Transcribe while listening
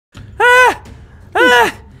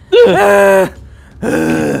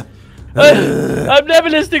I'm never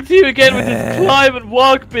listening to you again with this climb and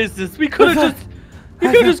walk business. We could have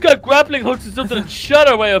just got grappling hooks or something and shot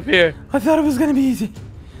our way up here. I thought it was gonna be easy.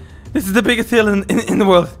 This is the biggest hill in the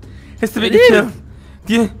world. It's the biggest hill.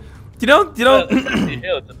 Do you know? Well,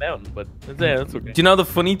 it's a mountain, but that's okay. Do you know the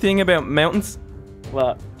funny thing about mountains?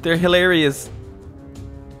 What? They're hilarious.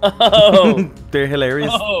 Oh. They're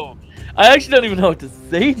hilarious. Oh. I actually don't even know what to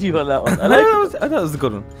say to you on that one. I thought it was a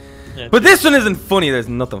good one. Yeah, but this one isn't funny. There's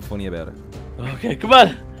nothing funny about it. Okay, come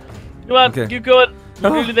on. Come on, keep going.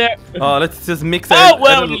 You're nearly there. Oh, let's just mix our... Oh,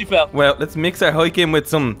 well, nearly fell. Well, let's mix our hike in with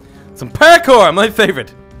some parkour, my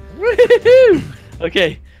favorite. Woohoo!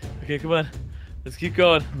 Okay, come on. Let's keep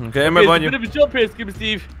going. Okay, I'm on you. There's a bit of a jump here, Skipper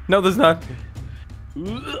Steve. No, there's not.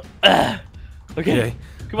 Okay,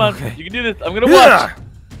 come on. Okay. You can do this. I'm gonna watch.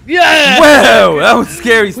 Yeah! Wow, that was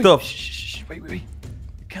scary stuff. Shh, wait. The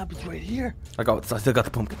camp is right here. I still got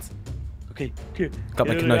the pumpkins. Okay, here. Got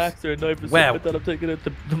my knife. Wow. I'm taking out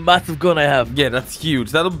the massive gun I have. Yeah, that's huge.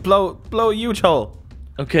 That'll blow a huge hole.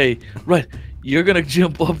 Okay, right. You're gonna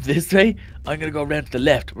jump up this way. I'm gonna go around to the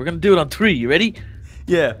left. We're gonna do it on 3. You ready?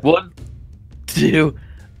 Yeah. 1, 2,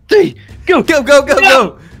 3. Go! Go!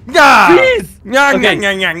 Please! Okay.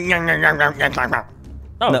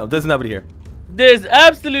 Oh. No, there's nobody here. There's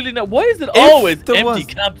absolutely no. Why is it always empty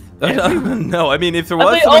camps? No, I mean if there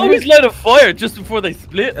was. And they always light a fire just before they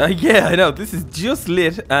split. Yeah, I know. This is just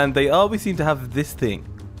lit, and they always seem to have this thing.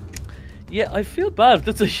 Yeah, I feel bad.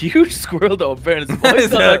 That's a huge squirrel, though. In fairness, why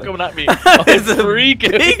is that coming at me? It's a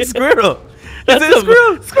big squirrel. That's a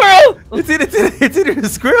squirrel. Squirrel. It's either a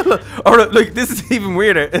squirrel or like this is even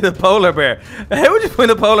weirder. It's a polar bear. How would you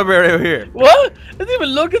find a polar bear out here? What? It doesn't even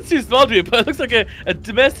look. It's too small to me, but it looks like a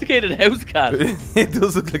domesticated house cat. It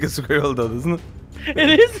does look like a squirrel, though, doesn't it?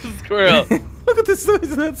 It is a squirrel. Look at the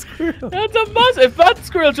size of that squirrel. That's a massive. If that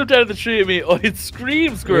squirrel jumped out of the tree at me, I'd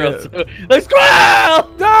scream squirrel. Yeah. Like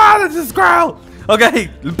squirrel! No, that's a squirrel.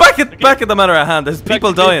 Okay, back at the matter at hand. There's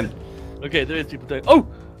people dying. Okay, there is people dying. Oh,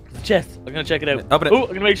 there's a chest. I'm gonna check it out. Open it. Oh, I'm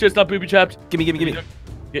gonna make sure it's not booby trapped. Gimme.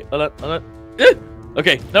 Okay, hold on.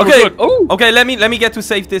 Okay, now we're good. Oh. Okay, let me get to a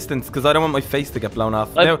safe distance because I don't want my face to get blown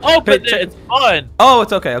off. Now, open it. It's fine. Oh,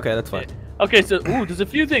 it's okay. Okay, that's fine. Okay, so there's a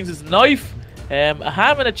few things. There's a knife, a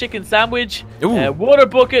ham and a chicken sandwich, a water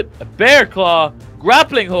bucket, a bear claw,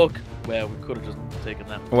 grappling hook. Well, we could have just taken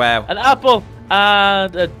that. Wow. An apple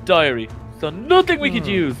and a diary. So nothing we could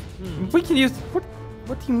use. We can use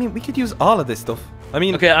what do you mean? We could use all of this stuff. I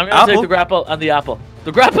mean, okay, I'm gonna take the grapple and the apple.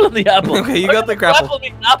 The grapple and the apple. Okay, you got the grapple. Grapple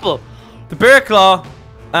means apple. The bear claw.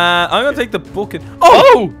 I'm gonna take the bucket.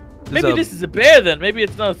 Oh! Maybe this is a bear then. Maybe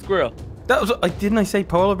it's not a squirrel. That was. Didn't I say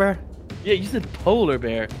polar bear? Yeah, you said polar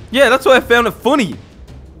bear. Yeah, that's why I found it funny.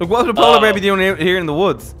 Like, what would a polar bear be doing out here in the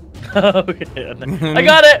woods? Okay, I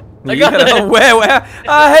got it. I got it. Oh, wow.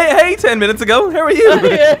 Hey, 10 minutes ago. How are you?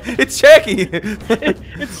 It's Sharky.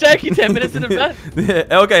 It's Sharky 10 minutes in advance.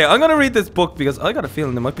 Okay, I'm gonna read this book because I got a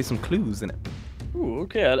feeling there might be some clues in it. Ooh,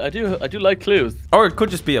 okay. I do like clues. Or it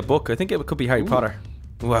could just be a book. I think it could be Harry Potter.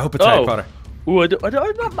 Ooh, I hope it's Harry Potter. Ooh,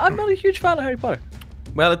 I'm not a huge fan of Harry Potter.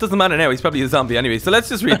 Well, it doesn't matter now. He's probably a zombie anyway. So let's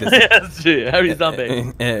just read this. Yeah, that's true. Harry's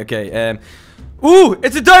zombie. Okay. Ooh,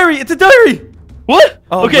 it's a diary. It's a diary. What?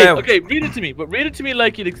 Oh, okay, wow. okay. Read it to me, but read it to me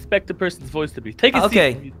like you'd expect the person's voice to be. Take a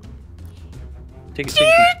seat. Take a seat.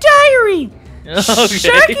 Dear diary. Okay.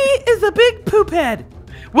 Sharky is a big poop head.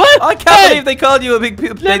 What? I can't believe they called you a big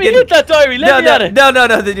poop. Let me hit that diary. Let me at it. No,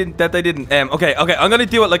 they didn't. They didn't. Okay. I'm gonna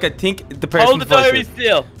do it like I think the person's Hold the diary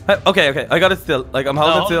still. Okay. I got it still. Like I'm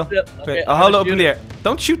holding it still. Okay, I'll hold it up in the air.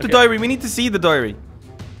 Don't shoot the diary. We need to see the diary.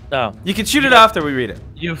 No. You can shoot it after we read it.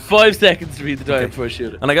 You have 5 seconds to read the diary before I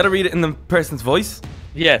shoot it. And I gotta read it in the person's voice?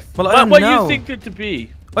 Yes. Well, I don't know. What know. you think it to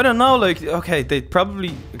be? I don't know, like, okay, they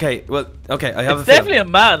probably... Okay, well, okay, I have it's definitely a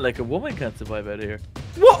man, like a woman can't survive out of here.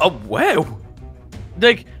 What? Oh, wow.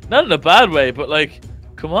 Like, not in a bad way, but like,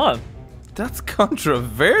 come on. That's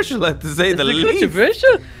controversial, I have to say the least.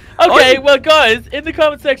 Controversial? Okay, well, guys, in the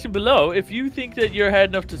comment section below, if you think that you're hard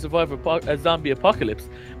enough to survive a zombie apocalypse,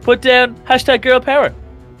 put down #girlpower.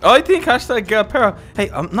 I think #girlpower. Hey,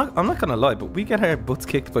 I'm not gonna lie, but we get our butts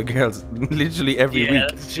kicked by girls literally every week. Yeah,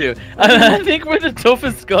 that's true. I think we're the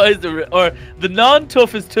toughest guys, or the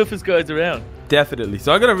non-toughest guys around. Definitely.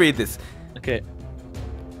 So I'm gonna read this. Okay.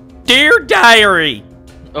 Dear diary.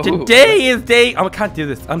 Today is day. I can't do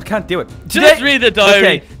this. I can't do it. Just read the diary.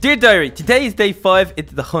 Okay, dear diary. Today is day 5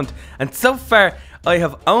 into the hunt, and so far I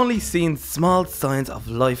have only seen small signs of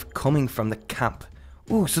life coming from the camp.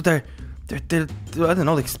 Ooh, so they're I don't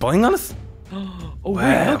know, like spying on us. Oh wow.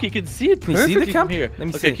 Wait, look, you can see it perfectly see the camp? from here. Let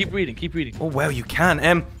me okay, see. keep reading. Oh wow, you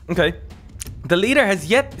can. Okay. The leader has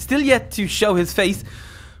still yet to show his face,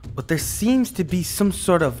 but there seems to be some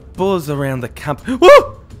sort of buzz around the camp.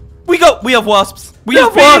 Whoa! We have wasps. We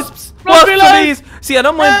have wasps. Wasps and bees. See, I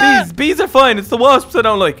don't mind bees. Bees are fine. It's the wasps I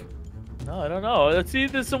don't like. No, I don't know. Let's see.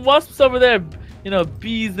 There's some wasps over there. You know,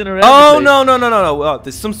 bees in around. Oh, no. Oh,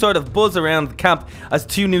 there's some sort of buzz around the camp as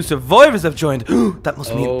 2 new survivors have joined. That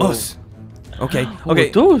must mean us. Okay.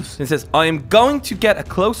 It does. It says, I am going to get a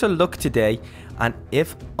closer look today, and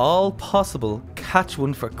if all possible, catch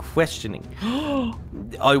one for questioning.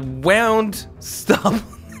 I won't stop.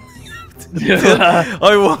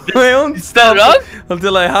 I won't stop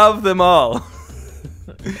until I have them all.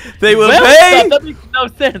 They will pay. That makes no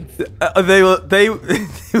sense. They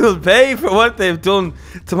will pay for what they've done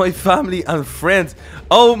to my family and friends.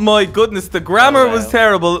 Oh my goodness, the grammar was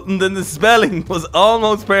terrible, and then the spelling was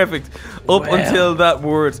almost perfect up until that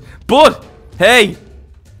word. But hey,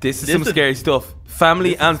 this is some scary stuff.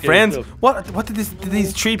 Family and friends. What did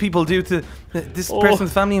these 3 people do to this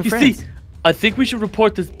person's family and friends? See, I think we should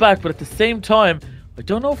report this back, but at the same time, I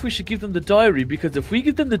don't know if we should give them the diary, because if we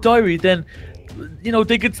give them the diary, then, you know,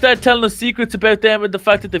 they could start telling us secrets about them and the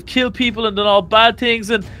fact that they've killed people and done all bad things,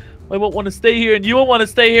 and I won't want to stay here and you won't want to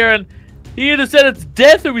stay here, and he either said it's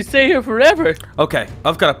death or we stay here forever. Okay,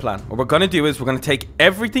 I've got a plan. What we're going to do is we're going to take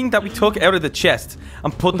everything that we took out of the chest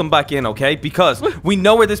and put them back in, okay? Because we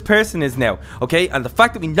know where this person is now, okay? And the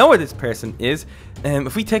fact that we know where this person is,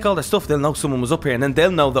 if we take all their stuff, they'll know someone was up here, and then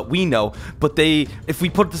they'll know that we know. But if we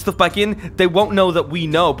put the stuff back in, they won't know that we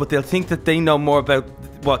know, but they'll think that they know more about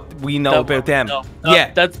what we know about them. No,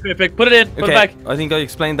 yeah. That's perfect. Put it in. Put it back. I think I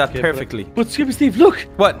explained that perfectly. But Skipper Steve, look.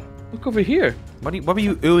 What? Look over here. What were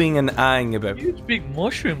you oohing and ahhing about? Huge big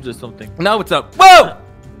mushrooms or something. No, it's not. Whoa!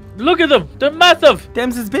 Look at them. They're massive.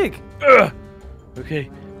 Them's is big. Ugh. Okay.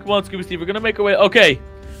 Come on, Skipper Steve. We're going to make our way. Okay.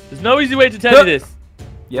 There's no easy way to tell you this.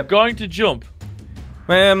 Yep. We're going to jump.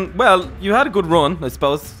 Well, you had a good run, I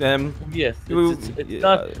suppose. Yes. It's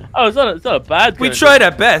not. Oh, it's not a bad. We tried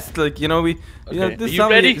our best. Like, you know, this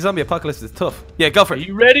zombie apocalypse is tough. Yeah, go for it. Are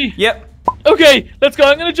you ready? Yep. Okay, let's go.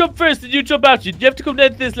 I'm gonna jump first, and you jump after. You have to come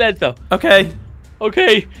down to this ledge, though. Okay.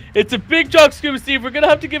 Okay. It's a big jog, Scuba Steve. We're gonna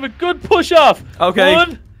have to give a good push off. Okay.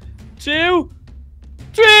 1, 2,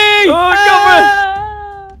 3. Oh,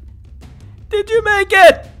 come on! Did you make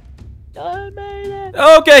it? I made it.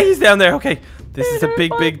 Okay, he's down there. Okay. This is a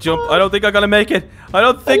big jump. I don't think I'm gonna make it. I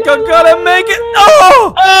don't think I'm gonna make it.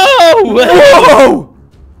 Oh! Oh! Whoa!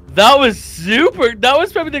 That was super. That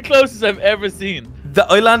was probably the closest I've ever seen.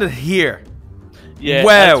 I landed here. Yeah.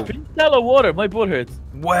 Wow. It's pretty shallow water. My butt hurts.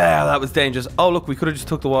 Wow, that was dangerous. Oh, look, we could have just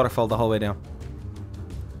took the waterfall the whole way down.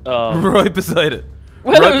 Oh. Right beside it.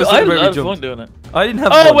 Well, right beside where we had jumped. fun doing it. I didn't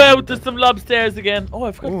have fun. fun. Well, there's some lobsters again. Oh,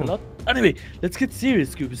 I forgot the lot. Anyway, let's get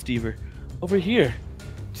serious, Scuba Stever. Over here.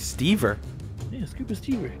 Stever? Yeah, Scuba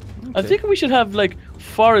Stever. Okay. I think we should have, like,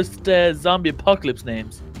 forest zombie apocalypse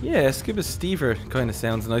names. Yeah, Scuba Stever kind of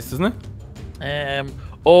sounds nice, doesn't it?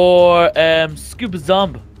 Or Scuba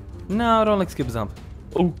Zomb. No, I don't like Scuba Zomb.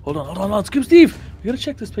 Oh, hold on, Scuba Steve. We gotta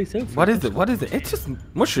check this place out. What is it? It's just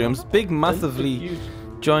mushrooms. Big, massively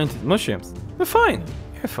jointed mushrooms. They're fine.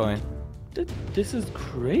 You're fine. This is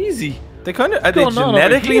crazy. They kind of are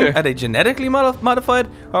they genetically modified,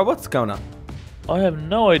 or what's going on? I have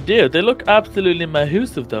no idea. They look absolutely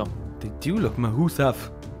mahusive, though. They do look mahusav.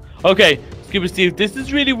 Okay, Scuba Steve, this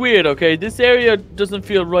is really weird, okay? This area doesn't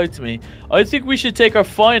feel right to me. I think we should take our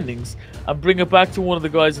findings and bring it back to one of the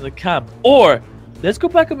guys in the camp. Or, let's go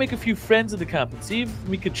back and make a few friends in the camp and see if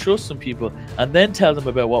we can trust some people and then tell them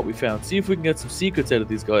about what we found. See if we can get some secrets out of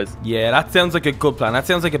these guys. Yeah, that sounds like a good plan. That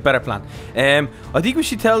sounds like a better plan. I think we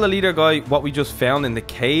should tell the leader guy what we just found in the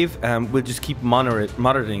cave. We'll just keep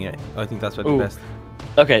monitoring it. I think that's probably best.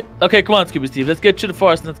 Okay, come on, Scuba Steve. Let's get to the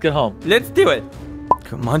forest and let's get home. Let's do it.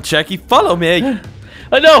 Come on, Sharky, follow me.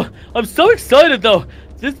 I know. I'm so excited, though.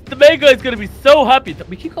 The main guy's going to be so happy.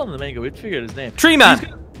 We keep calling him the main guy. We figured his name. Tree Man.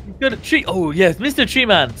 He's gonna oh, yes, Mr. Tree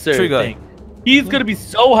Man, sir. Tree Guy. He's going to be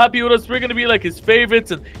so happy with us. We're going to be like his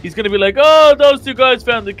favorites. And he's going to be like, oh, those 2 guys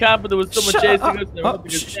found the camp and there was someone chasing us. And they were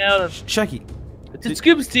hunting us down. Sharky.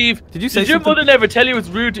 Scuba Steve, did you say did your mother never tell you it's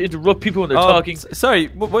rude to interrupt people when they're talking? Sorry,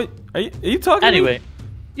 what are you talking anyway, to me?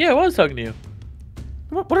 Yeah, I was talking to you.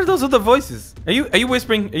 What are those other voices? Are you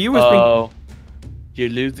whispering? Are you whispering? Oh, you're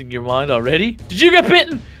losing your mind already? Did you get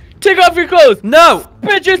bitten? Take off your clothes. No.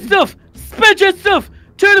 Spread your stuff. Spread your stuff.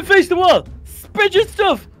 Turn and face the wall. Spread your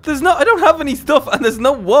stuff. I don't have any stuff and there's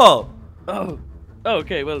no wall. Oh,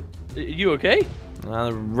 okay. Well, are you okay?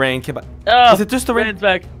 The rain came back. Oh, is it just the rain? Rain's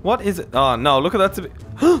back. What is it? Oh no! Look at that.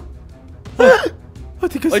 I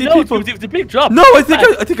think I see people. It's a big drop. No, I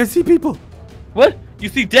think I see people. What? You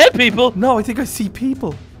see dead people? No, I think I see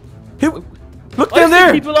people. Who? Look I down see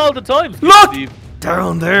there. people all the time. Look Steve.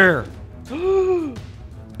 down there.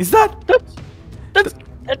 Is that?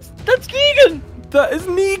 That's Negan. That is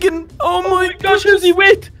Negan. Oh my Gosh, who's he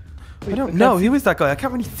with? I don't know. Who is that guy? I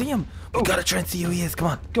can't really see him. We gotta try and see who he is. Come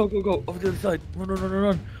on. Go over the other side.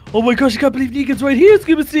 Run. Oh my gosh, I can't believe Negan's right here,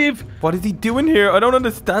 Scuba Steve. What is he doing here? I don't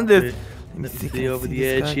understand this. Let me Can I see over the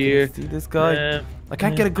this edge guy? here. Can I see this guy? I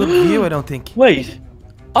can't get a good view, I don't think. Wait,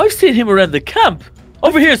 I've seen him around the camp.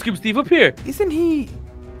 Over here, Scuba Steve, up here. Isn't he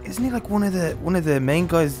like one of the main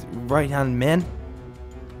guy's right-hand men?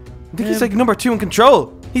 I think he's like number 2 in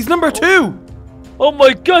control. He's number 2. Oh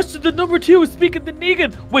my gosh, so the number 2 is speaking to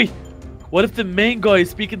Negan. Wait, what if the main guy is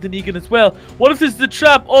speaking to Negan as well? What if this is a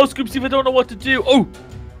trap? Oh, Scuba Steve, I don't know what to do. Oh,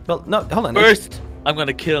 well, no, hold on. First, I'm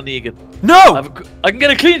gonna kill Negan. No! I can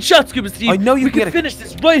get a clean shot, Scuba Steve. I know you We can can get a- finish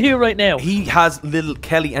this right here, right now. He has little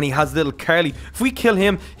Kelly and he has little Carly. If we kill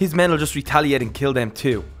him, his men will just retaliate and kill them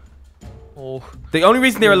too. Oh, The only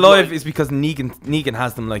reason they're alive is because Negan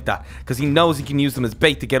has them like that. Because he knows he can use them as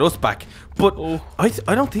bait to get us back. But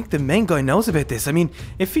I don't think the main guy knows about this. I mean,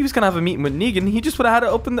 if he was going to have a meeting with Negan, he just would have had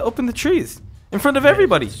it up in the trees. In front of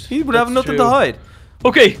everybody. He would have nothing to hide.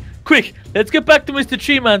 Okay, quick, let's get back to Mr.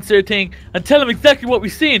 Tree Mancer thing and tell him exactly what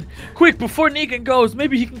we've seen. Quick, before Negan goes,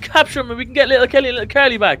 maybe he can capture him and we can get little Kelly and little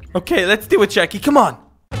Carly back. Okay, let's do it, Sharky. Come on.